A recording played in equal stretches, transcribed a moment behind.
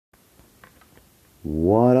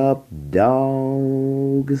What up,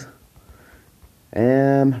 dogs?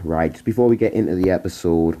 Right, just before we get into the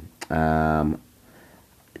episode,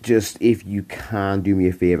 just if you can do me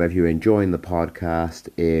a favor, if you're enjoying the podcast,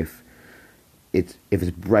 if it's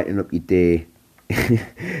brightening up your day,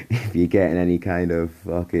 if you're getting any kind of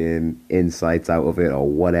fucking insights out of it or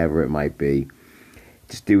whatever it might be,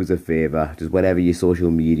 just do us a favor, just whatever your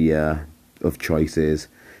social media of choice is,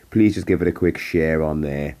 please just give it a quick share on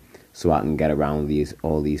there so I can get around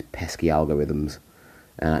all these pesky algorithms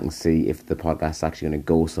and I can see if the podcast's actually going to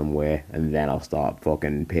go somewhere, and then I'll start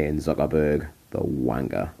fucking paying Zuckerberg, the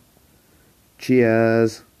wanker.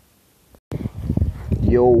 Cheers.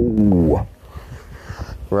 Yo.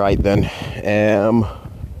 Right then,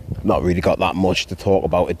 not really got that much to talk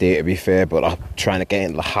about today, to be fair, but I'm trying to get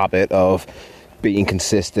into the habit of being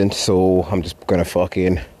consistent, so I'm just going to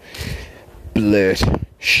fucking blurt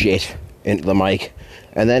shit into the mic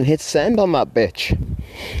and then hit send on that bitch.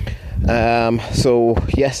 So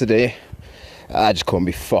yesterday I just couldn't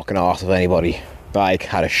be fucking arsed with anybody. Like,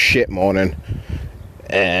 had a shit morning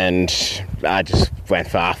and I just went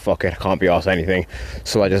for fuck it, I can't be arsed with anything.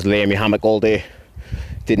 So I just lay in my hammock all day,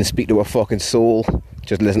 didn't speak to a fucking soul,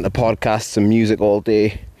 just listened to podcasts and music all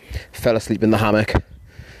day, fell asleep in the hammock,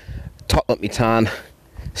 topped up my tan,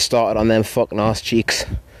 started on them fucking arse cheeks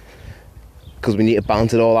because we need to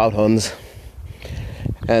balance it all out, huns.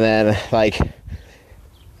 And then,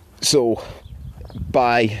 so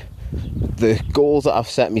by the goals that I've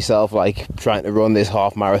set myself, like trying to run this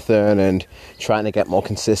half marathon and trying to get more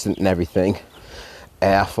consistent and everything,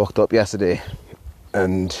 I fucked up yesterday,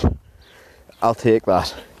 and I'll take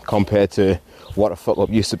that compared to what a fuck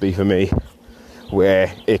up used to be for me,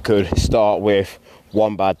 where it could start with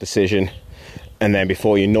one bad decision and then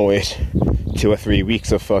before you know it 2 or 3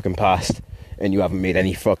 weeks have fucking passed and you haven't made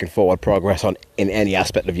any fucking forward progress in any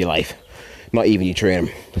aspect of your life, not even your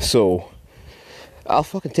training. So I'll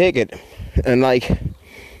fucking take it. And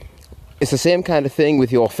it's the same kind of thing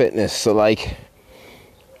with your fitness. So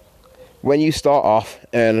when you start off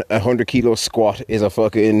and 100 kilo squat is a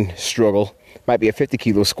fucking struggle, might be a 50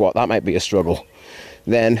 kilo squat, that might be a struggle.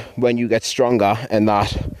 Then when you get stronger and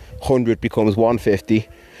that 100 becomes 150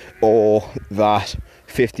 or that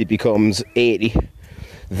 50 becomes 80,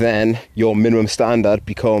 then your minimum standard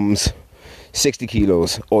becomes 60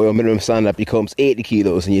 kilos or your minimum standard becomes 80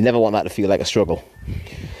 kilos, and you never want that to feel like a struggle.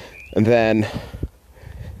 And then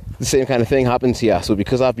the same kind of thing happens here. So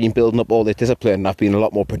because I've been building up all this discipline and I've been a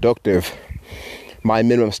lot more productive, my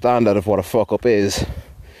minimum standard of what a fuck up is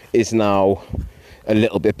now a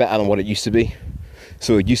little bit better than what it used to be.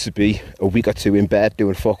 So it used to be a week or two in bed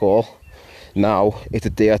doing fuck all. Now it's a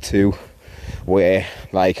day or two where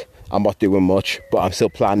I'm not doing much, but I'm still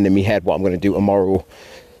planning in my head what I'm going to do tomorrow,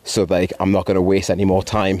 so I'm not going to waste any more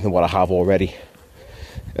time than what I have already.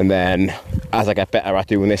 And then as I get better at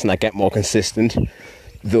doing this and I get more consistent,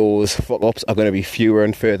 those fuck ups are going to be fewer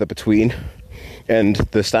and further between, and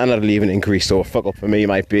the standard will even increase. So a fuck up for me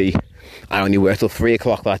might be I only work till 3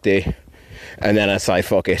 o'clock that day, and then I say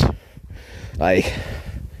fuck it.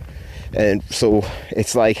 And so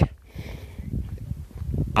it's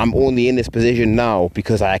I'm only in this position now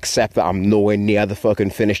because I accept that I'm nowhere near the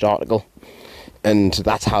fucking finished article. And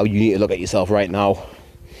that's how you need to look at yourself right now.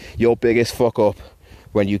 Your biggest fuck up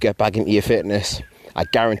when you get back into your fitness, I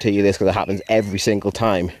guarantee you this because it happens every single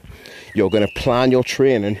time, you're going to plan your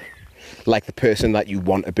training like the person that you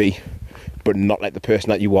want to be, but not like the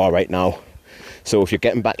person that you are right now. So if you're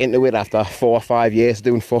getting back into it after 4 or 5 years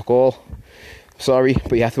doing fuck all, sorry,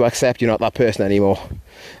 but you have to accept you're not that person anymore.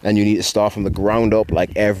 And you need to start from the ground up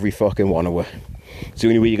like every fucking one of it. It's the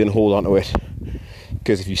only way you can hold on to it.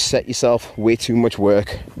 Because if you set yourself way too much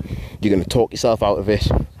work, you're going to talk yourself out of it.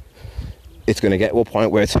 It's going to get to a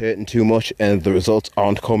point where it's hurting too much and the results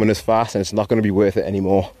aren't coming as fast and it's not going to be worth it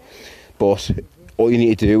anymore. But all you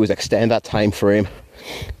need to do is extend that time frame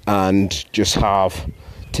and just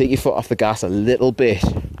take your foot off the gas a little bit,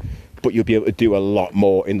 but you'll be able to do a lot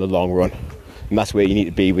more in the long run. And that's where you need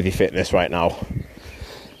to be with your fitness right now.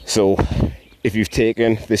 So if you've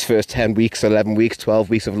taken this first 10 weeks, 11 weeks, 12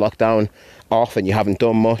 weeks of lockdown off and you haven't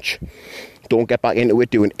done much, don't get back into it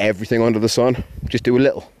doing everything under the sun. Just do a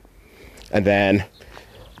little. And then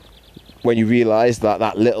when you realise that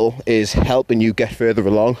that little is helping you get further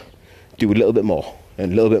along, do a little bit more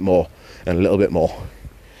and a little bit more and a little bit more.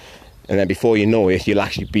 And then before you know it,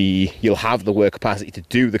 you'll have the work capacity to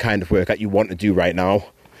do the kind of work that you want to do right now.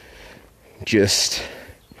 Just,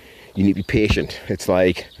 you need to be patient. It's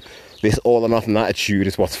this all or nothing attitude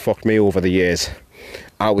is what's fucked me over the years.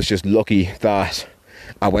 I was just lucky that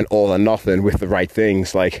I went all or nothing with the right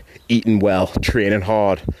things, like eating well, training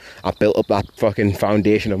hard. I built up that fucking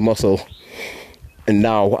foundation of muscle, and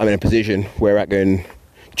now I'm in a position where I can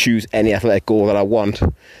choose any athletic goal that I want,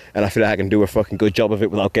 and I feel like I can do a fucking good job of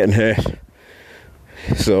it without getting hurt.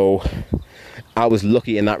 So I was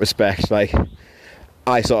lucky in that respect. Like,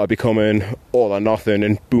 I started becoming all or nothing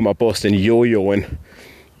and boom or bust and yo-yoing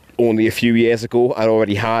only a few years ago. I'd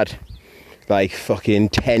already had like fucking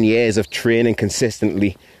 10 years of training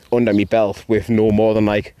consistently under my belt with no more than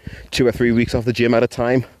like 2 or 3 weeks off the gym at a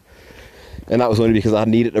time, and that was only because I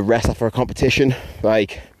needed to rest after a competition.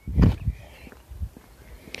 Like,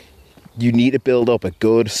 you need to build up a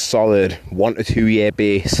good solid 1 to 2 year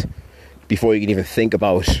base before you can even think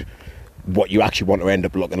about what you actually want to end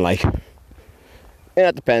up looking like. And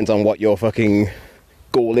that depends on what your fucking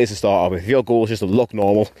goal is to start off with. If your goal is just to look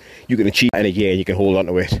normal, you can achieve it in a year and you can hold on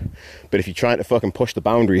to it. But if you're trying to fucking push the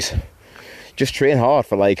boundaries, just train hard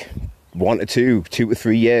for like 1 to 2 to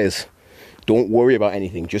 3 years. Don't worry about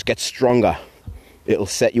anything, just get stronger. It'll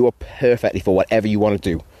set you up perfectly for whatever you want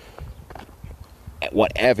to do.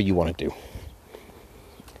 Whatever you want to do.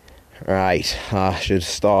 Right, I should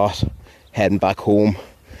start heading back home.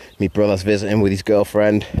 My brother's visiting with his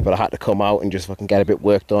girlfriend, but I had to come out and just fucking get a bit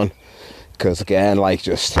work done. Because again, like,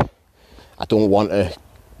 just, I don't want to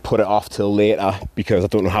put it off till later because I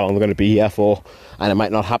don't know how long I'm going to be here for, and it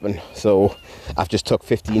might not happen. So I've just took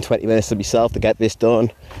 15-20 minutes to myself to get this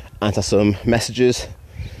done, answer some messages,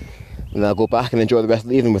 and then I'll go back and enjoy the rest of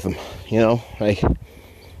the evening with them. You know, like,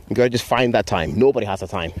 you got to just find that time. Nobody has the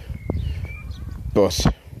time. But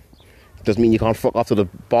it doesn't mean you can't fuck off to the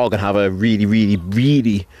bog and have a really, really,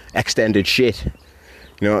 really extended shit.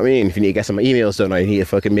 You know what I mean? If you need to get some emails done or you need to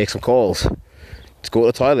fucking make some calls, just go to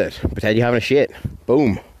the toilet, pretend you're having a shit.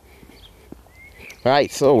 Boom.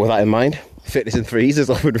 Right, so with that in mind, Fitness in Threes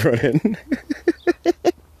is up and running.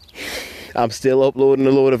 I'm still uploading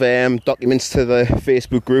a load of documents to the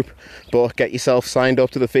Facebook group, but get yourself signed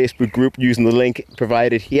up to the Facebook group using the link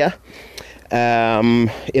provided here in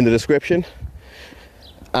the description.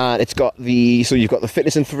 And it's got so you've got the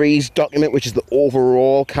Fitness in Threes document, which is the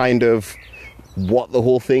overall kind of what the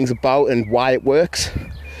whole thing's about and why it works.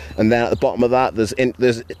 And then at the bottom of that,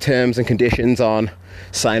 there's terms and conditions on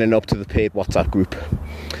signing up to the paid WhatsApp group.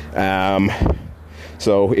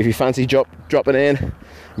 So if you fancy dropping in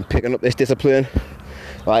and picking up this discipline,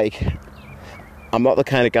 like, I'm not the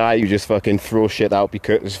kind of guy who just fucking throws shit out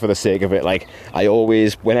because for the sake of it. Like, I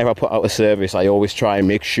always, whenever I put out a service, I always try and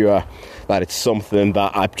make sure that it's something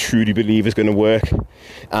that I truly believe is going to work.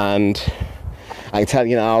 And I can tell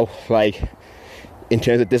you now, like, in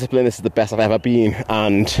terms of discipline, this is the best I've ever been,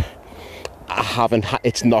 and I haven't.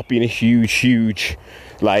 It's not been a huge,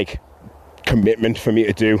 like, commitment for me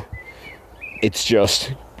to do. It's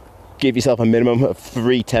just give yourself a minimum of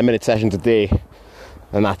 3 10-minute sessions a day,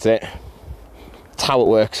 and that's it. That's how it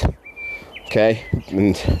works. Okay,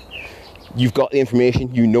 and you've got the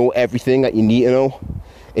information. You know everything that you need to know.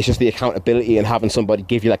 It's just the accountability and having somebody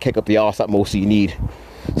give you that kick up the arse that most of you need.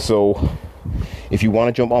 So, if you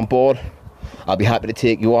want to jump on board, I'll be happy to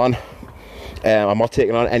take you on. I'm not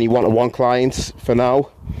taking on any one-to-one clients for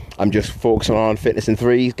now. I'm just focusing on Fitness in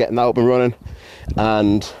Threes, getting that up and running.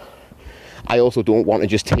 And I also don't want to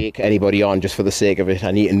just take anybody on just for the sake of it.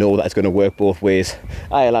 I need to know that it's going to work both ways.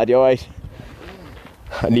 Hi lad, you alright?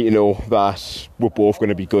 I need to know that we're both going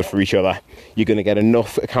to be good for each other. You're going to get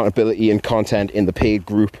enough accountability and content in the paid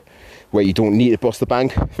group where you don't need to bust the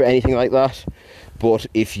bank for anything like that. But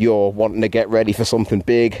if you're wanting to get ready for something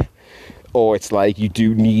big, or it's like you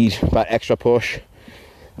do need that extra push,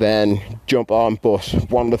 then jump on. But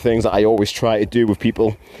one of the things that I always try to do with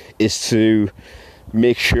people is to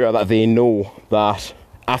make sure that they know that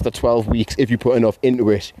after 12 weeks, if you put enough into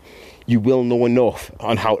it, you will know enough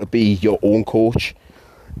on how to be your own coach.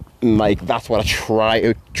 And like, that's what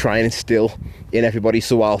I try and instill in everybody.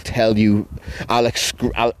 So I'll tell you, I'll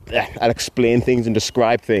explain things and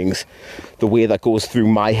describe things the way that goes through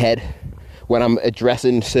my head when I'm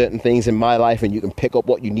addressing certain things in my life, and you can pick up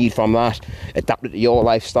what you need from that, adapt it to your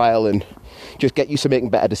lifestyle, and just get used to making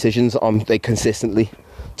better decisions on consistently.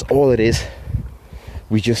 That's all it is.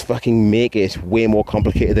 We just fucking make it way more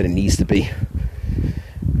complicated than it needs to be.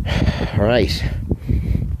 Right.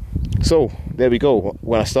 So there we go.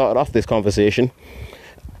 When I started off this conversation,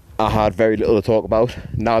 I had very little to talk about.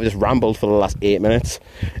 Now I've just rambled for the last 8 minutes,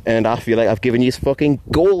 and I feel like I've given you fucking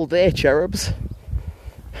gold there, cherubs.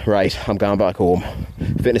 Right, I'm going back home.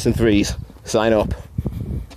 Fitness in Threes. Sign up.